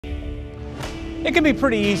It can be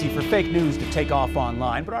pretty easy for fake news to take off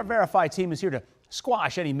online, but our Verify team is here to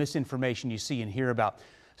squash any misinformation you see and hear about.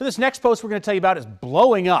 So this next post we're going to tell you about is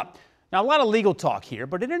blowing up. Now, a lot of legal talk here,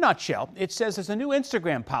 but in a nutshell, it says there's a new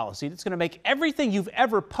Instagram policy that's going to make everything you've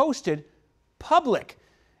ever posted public.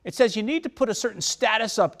 It says you need to put a certain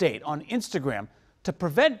status update on Instagram to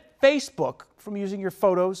prevent Facebook from using your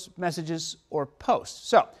photos, messages, or posts.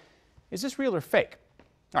 So, is this real or fake?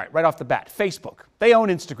 All right, right off the bat, Facebook. They own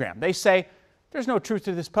Instagram. They say there's no truth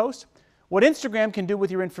to this post. What Instagram can do with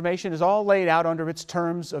your information is all laid out under its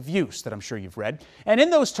terms of use that I'm sure you've read. And in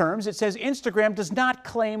those terms, it says Instagram does not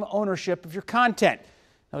claim ownership of your content.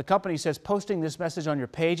 Now, the company says posting this message on your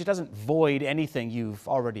page, it doesn't void anything you've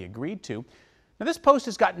already agreed to. Now, this post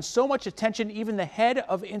has gotten so much attention, even the head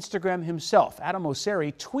of Instagram himself, Adam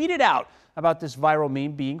Mosseri, tweeted out about this viral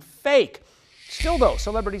meme being fake. Still, though,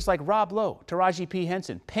 celebrities like Rob Lowe, Taraji P.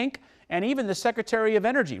 Henson, Pink, and even the Secretary of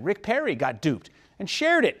Energy, Rick Perry, got duped and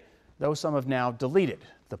shared it, though some have now deleted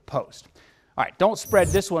the post. All right, don't spread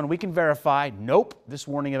this one. We can verify. Nope, this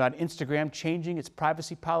warning about Instagram changing its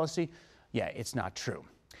privacy policy, yeah, it's not true.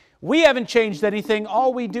 We haven't changed anything.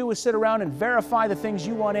 All we do is sit around and verify the things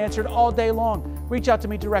you want answered all day long. Reach out to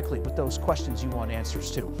me directly with those questions you want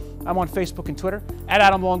answers to. I'm on Facebook and Twitter,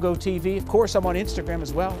 @AdamLongoTV. Of course, I'm on Instagram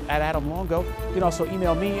as well, @AdamLongo. You can also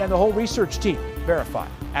email me and the whole research team,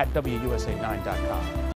 verify@WUSA9.com.